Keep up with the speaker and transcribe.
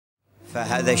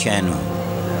فهذا شأنه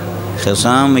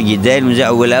خصام جدال مزاع،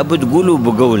 ولا بد تقولوا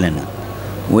بقولنا،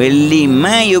 واللي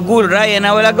ما يقول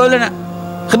رأينا ولا قولنا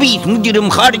خبيث مجرم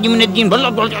خارج من الدين.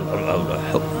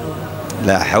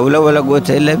 لا حول ولا قوة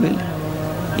إلا بالله.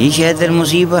 إيش هذا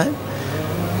المصيبة؟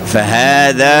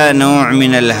 فهذا نوع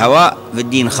من الهواء في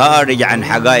الدين خارج عن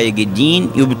حقائق الدين،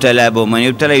 يبتلى بهم، من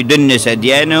يبتلى يدنس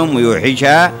أديانهم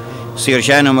ويوحشها، يصير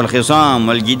شأنهم الخصام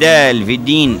والجدال في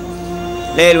الدين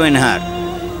ليل ونهار،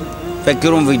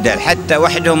 يفكرون في الجدال، حتى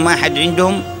وحدهم ما حد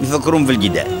عندهم يفكرون في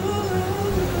الجدال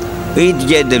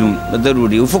ويتجادلون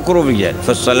بالضروري، وفكروا في الجدال، في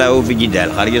الصلاة وفي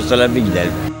جدال، خارج الصلاة في جدال،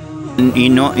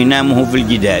 يناموا في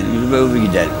الجدال، يشبهوا في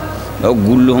الجدال،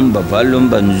 بقول لهم بفعل لهم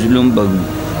بنزل لهم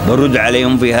برد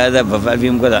عليهم في هذا بفعل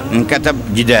فيهم كذا، إن كتب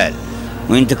جدال،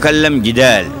 وإن تكلم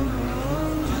جدال،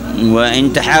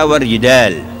 وإن تحاور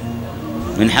جدال،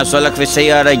 وإن حصلك في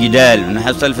السيارة جدال، وإن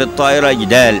حصل في الطائرة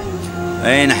جدال،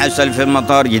 وإن حصل في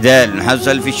المطار جدال، وإن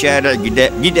حصل في الشارع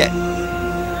جدال.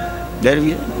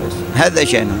 هذا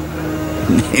شأنه.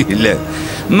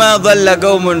 ما ضل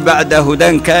قوم بعد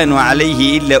هدى كانوا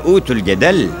عليه إلا أوتوا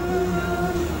الجدل،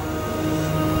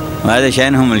 وهذا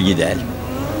شأنهم الجدال.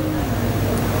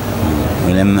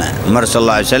 ولما مر صلى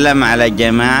الله عليه وسلم على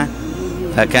جماعة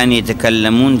فكان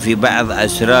يتكلمون في بعض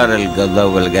أسرار القضاء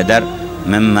والقدر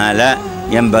مما لا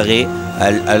ينبغي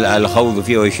الخوض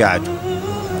فيه وإشاعته،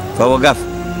 فوقف: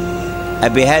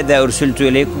 أبي هذا أرسلت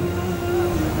إليكم؟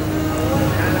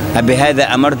 أبي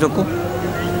هذا أمرتكم؟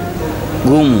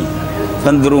 قوموا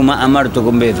فانظروا ما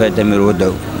أمرتكم به فاتمروا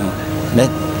وادعوا.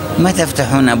 ما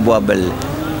تفتحون أبواب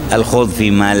الخوض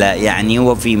فيما لا يعني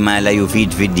وفيما لا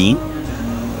يفيد في الدين،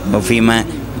 وفيما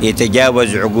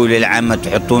يتجاوز عقول العامة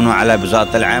تحطونه على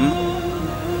بساط العامة،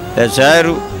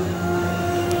 فساروا.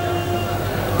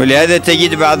 ولهذا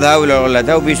تجد بعض هؤلاء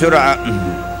الغلاتة بسرعة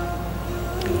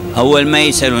أول ما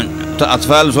يسألون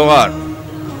أطفال صغار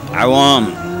عوام،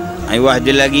 أي واحد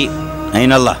يلاقي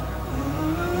أين الله؟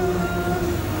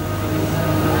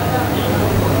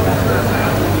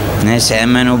 ناس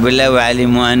آمنوا بالله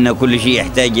وعلموا أن كل شيء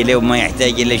يحتاج إليه وما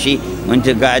يحتاج إلى شيء، وأنت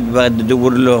قاعد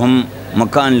تدور لهم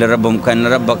مكان لربهم، كان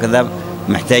ربك ذا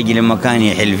محتاج لمكان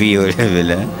يحل فيه ولا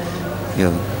بالله.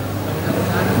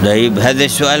 طيب هذا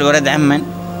السؤال ورد عن من؟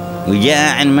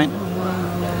 وجاء عن من؟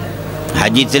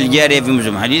 حديث الجارية في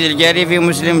مسلم. حديث الجارية في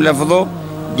مسلم لفظه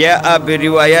جاء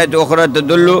بروايات أخرى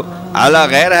تدل على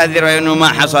غير هذه الرواية أنه ما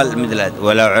حصل مثل هذا،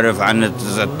 ولو عرف عن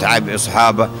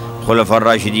أصحابه الخلفاء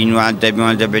الراشدين وعن تابعين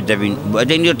وعن تابع التابعين،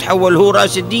 وبعدين يتحول هو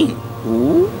رأس الدين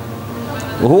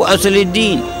وهو أصل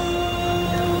الدين.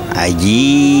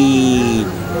 عجيب.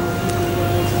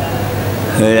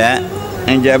 لا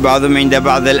عند بعضهم عند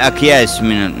بعض الأكياس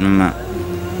من الماء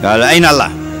قال: أين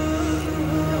الله؟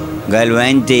 قال: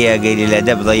 وأنت يا قليل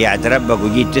الأدب ضيعت ربك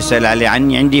وجيت تسأل علي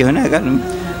عني عندي هنا؟ قال: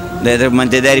 ما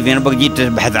أنت داري في ربك، جيت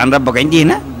تبحث عن ربك عندي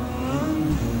هنا؟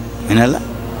 من الله.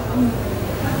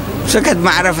 سكت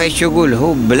ما عرف ايش يقول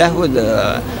هو بله،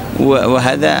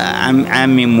 وهذا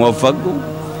عامي موفق،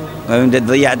 وانت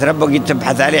ضيعت ربك جيت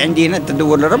تبحث عليه عندي هنا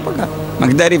تدور لربك، ما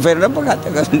قداري فين ربك.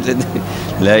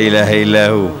 لا اله الا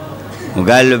هو.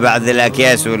 وقال له بعض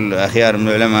الاكياس والاخيار من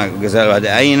العلماء قالوا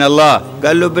هذا أين الله؟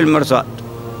 قال له بالمرصاد،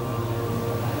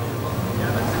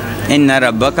 إن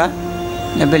ربك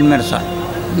بالمرصاد.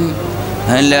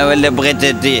 هلا ولا بغيت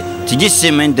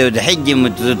تجسم انت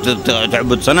وتحجم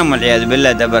وتعبد صنم والعياذ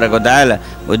بالله تبارك وتعالى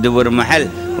وتدور محل،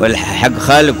 والحق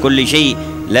خالق كل شيء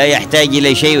لا يحتاج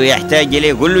الى شيء ويحتاج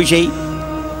اليه كل شيء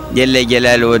جل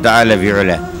جلاله وتعالى في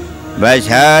علاه. بس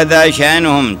هذا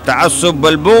شأنهم تعصب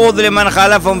والبغض لمن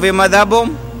خالفهم في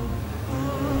مذهبهم،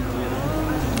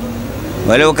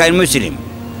 ولو كان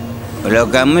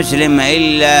مسلم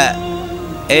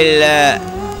إلا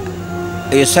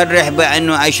يصرح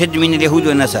بأنه أشد من اليهود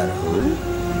والنصارى.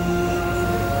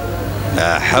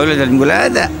 لا حول ولا قوة. نقول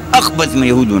هذا أخبث من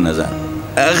اليهود والنصارى،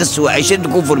 أغس وأشد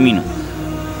كفر منه.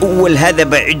 أول هذا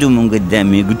بعده من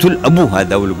قدامي، قتل أبوه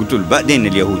هذا ولا قتل، بعدين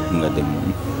اليهود من قدامي.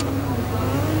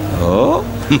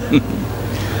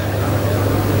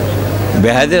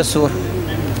 بهذه الصورة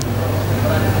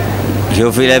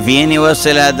شوف إلى فين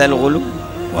يوصل هذا الغلو،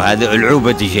 وهذا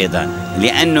ألعوبة الشيطان،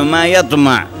 لأنه ما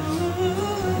يطمع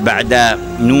بعد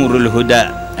نور الهدى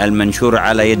المنشور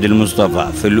على يد المصطفى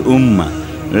في الأمة،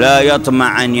 لا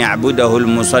يطمع أن يعبده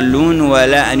المصلون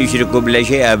ولا أن يشركوا بلا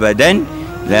شيء أبدا،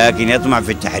 لكن يطمع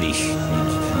في التحريش.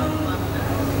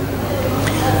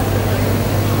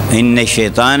 إن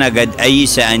الشيطان قد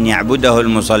أيس أن يعبده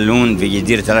المصلون في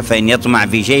جزيرة العرب، فإن يطمع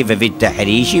في شيء ففي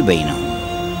التحريش بينهم.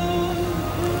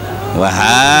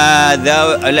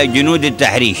 وهذا جنود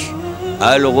التحريش،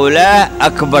 الغلاة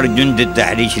أكبر جند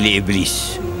التحريش لإبليس.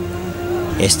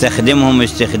 يستخدمهم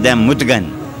استخدام متقن،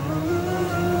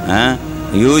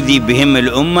 يؤذي بهم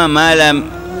الأمة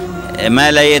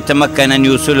ما لا يتمكن أن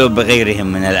يوصله بغيرهم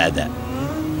من الأذى.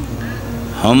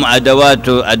 هم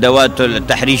أدوات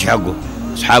التحريش حقه،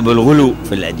 أصحاب الغلو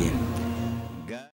في الأديان.